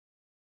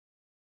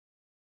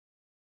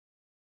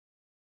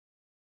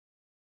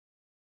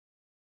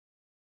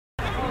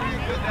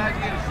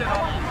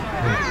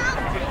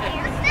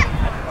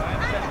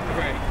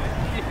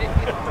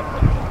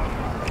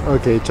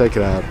Okay, check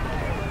it out.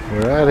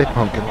 We're at a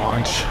pumpkin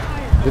launch.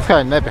 They've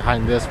got a net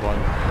behind this one,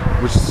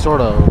 which is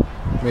sort of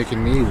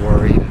making me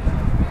worried.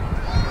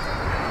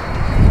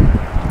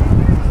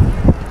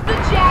 The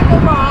Jackal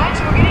launch.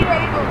 We're getting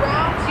ready for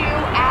round 2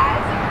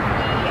 as we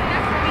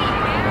speak.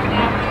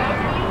 Now, if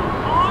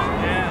you are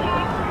familiar,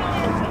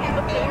 we have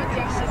a player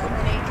judges this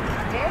morning.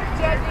 They're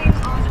judging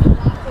on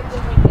lots of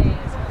different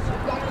things.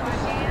 We've got the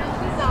machine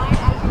design.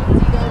 As you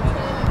can see, there are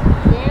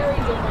 10 very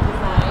different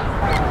designs.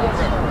 It's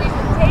a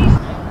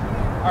presentation.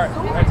 It's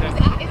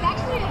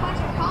actually a bunch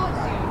of college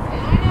students.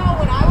 And I know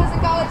when I was in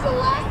college, the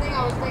last thing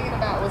I was thinking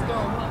about was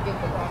throwing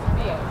pumpkins across the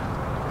field.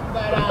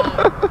 But,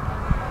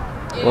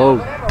 you know, Oh,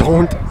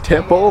 don't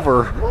tip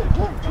over.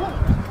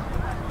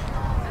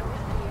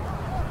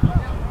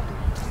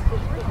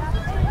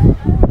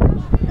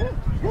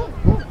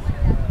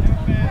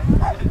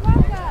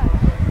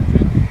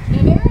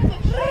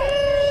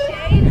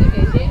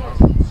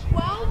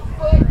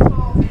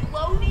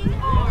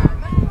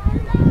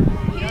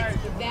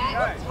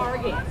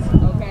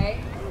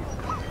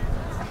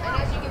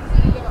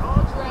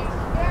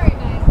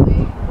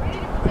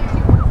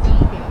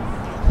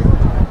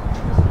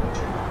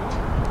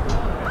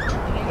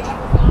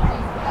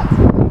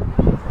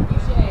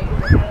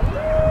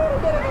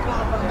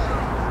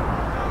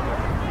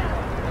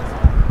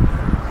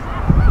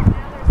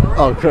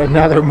 Oh, good.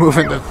 Now they're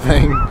moving the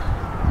thing.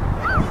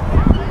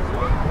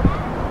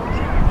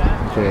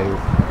 Okay.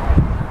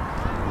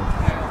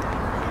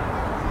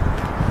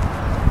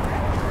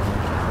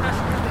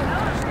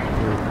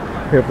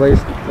 Here,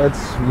 please.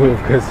 Let's move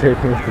because they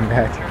moved the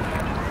net.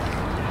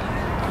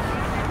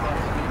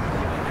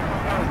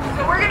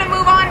 So we're going to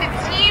move on to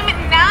Team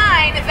 9,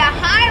 the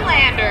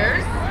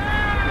Highlanders.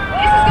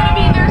 This is going to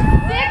be their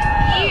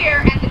 6th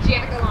year at the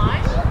Jackal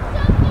launch.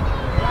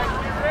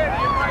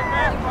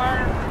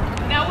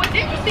 Now, what's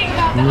interesting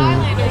about the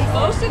Highlanders,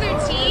 most of their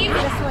team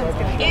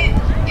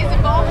is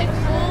involved in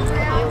full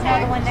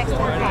contact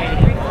sword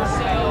fighting.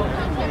 So,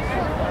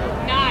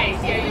 nice.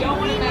 Yeah, you don't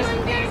want to mess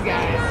with these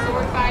guys.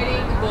 Sword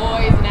fighting,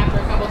 boys, and after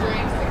a couple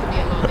drinks, it can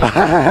be a little bit.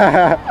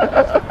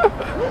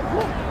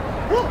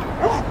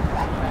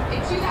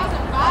 In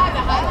 2005,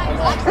 the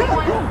Highlanders actually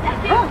won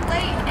 2nd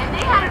place, and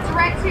they had a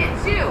direct hit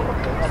too.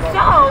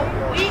 So,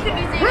 we could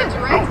be seeing a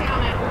direct hit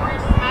on that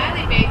orange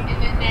smiley face in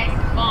the next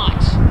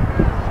launch.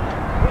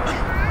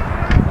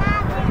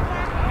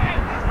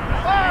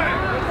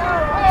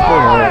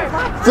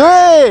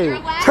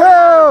 3, 2,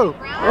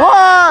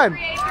 1.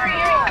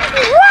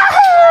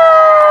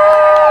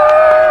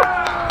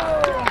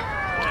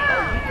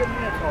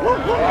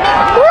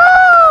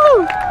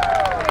 Woo!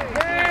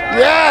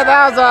 Yeah,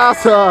 that was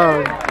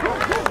awesome.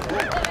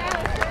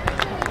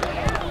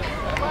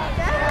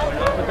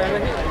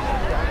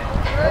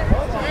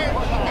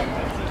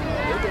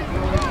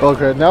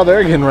 Okay, now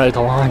they're getting ready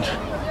to launch.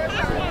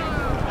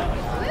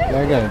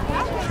 I gotta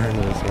turn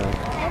this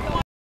up.